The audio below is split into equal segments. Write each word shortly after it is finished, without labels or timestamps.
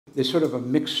There's sort of a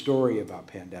mixed story about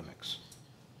pandemics.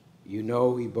 You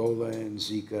know Ebola and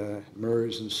Zika,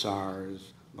 MERS and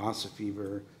SARS, Lassa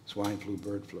fever, swine flu,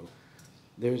 bird flu.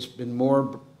 There's been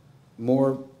more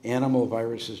animal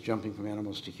viruses jumping from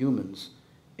animals to humans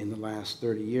in the last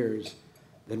 30 years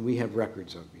than we have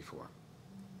records of before.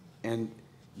 And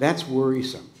that's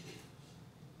worrisome.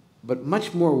 But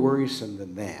much more worrisome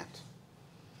than that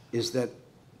is that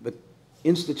the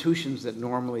institutions that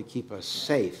normally keep us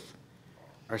safe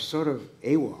are sort of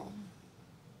AWOL.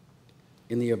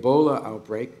 In the Ebola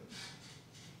outbreak,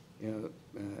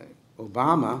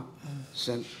 Obama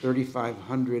sent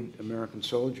 3,500 American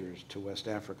soldiers to West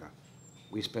Africa.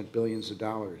 We spent billions of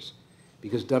dollars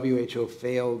because WHO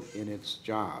failed in its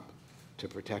job to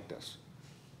protect us,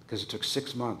 because it took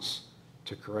 6 months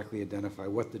to correctly identify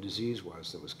what the disease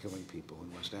was that was killing people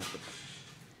in West Africa.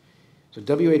 So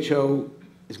WHO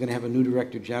is going to have a new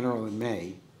director general in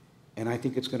May, and I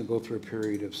think it's going to go through a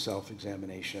period of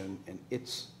self-examination, and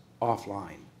it's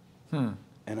offline.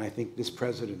 And I think this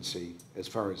presidency, as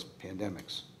far as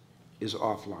pandemics, is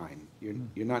offline.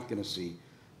 You're not going to see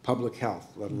public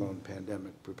health, let alone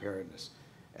pandemic preparedness,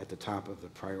 at the top of the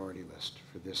priority list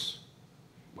for this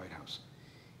White House.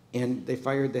 And they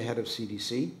fired the head of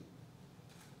CDC,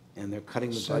 and they're cutting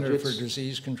the Center budgets. for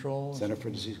Disease Control? Center for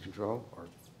Disease Control, or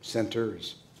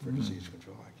Centers for Disease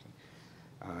Control,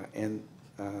 actually.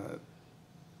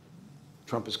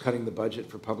 Trump is cutting the budget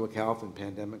for public health and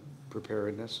pandemic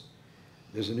preparedness.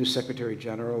 There's a new Secretary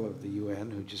General of the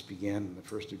UN who just began on the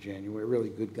 1st of January, a really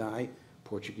good guy,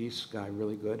 Portuguese guy,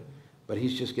 really good, but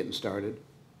he's just getting started.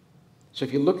 So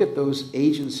if you look at those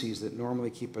agencies that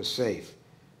normally keep us safe,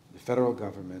 the federal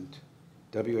government,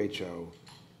 WHO,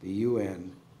 the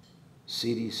UN,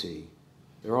 CDC,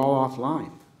 they're all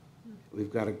offline.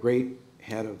 We've got a great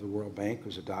head of the World Bank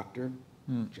who's a doctor,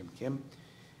 Jim Kim.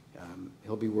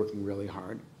 He'll be working really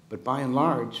hard. But by and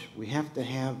large, we have to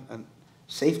have a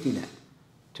safety net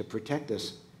to protect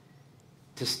us,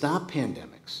 to stop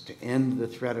pandemics, to end the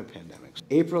threat of pandemics.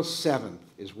 April 7th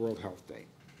is World Health Day.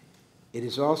 It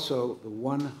is also the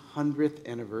 100th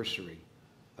anniversary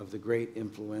of the great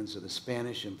influenza, the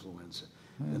Spanish influenza,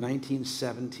 the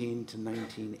 1917 to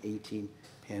 1918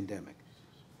 pandemic.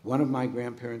 One of my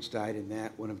grandparents died in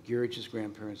that. One of Girija's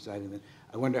grandparents died in that.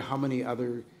 I wonder how many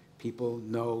other people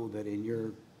know that in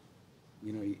your,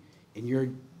 in your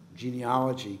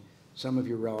genealogy, some of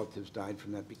your relatives died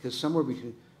from that, because somewhere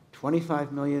between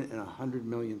 25 million and 100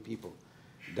 million people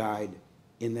died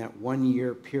in that 1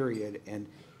 year period. And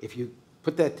if you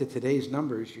put that to today's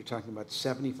numbers, you're talking about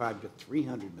 75 to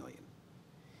 300 million.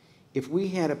 If we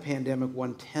had a pandemic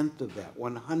 1/10 of that,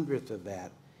 1/100th of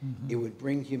that, it would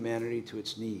bring humanity to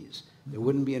its knees. There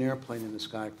wouldn't be an airplane in the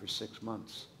sky for 6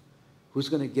 months. Who's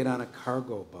going to get on a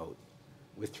cargo boat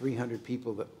with 300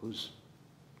 people whose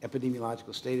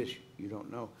epidemiological status you don't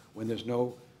know, when there's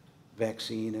no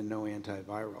vaccine and no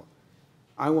antiviral?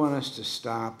 I want us to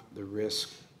stop the risk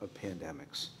of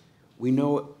pandemics. We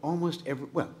know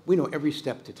we know every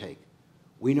step to take.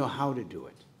 We know how to do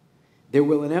it. There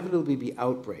will inevitably be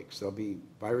outbreaks. There'll be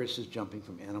viruses jumping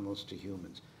from animals to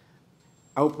humans.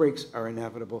 Outbreaks are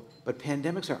inevitable, but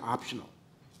pandemics are optional.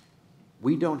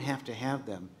 We don't have to have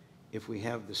them if we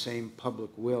have the same public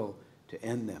will to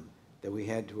end them that we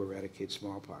had to eradicate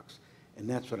smallpox. And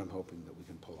that's what I'm hoping that we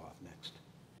can pull off next.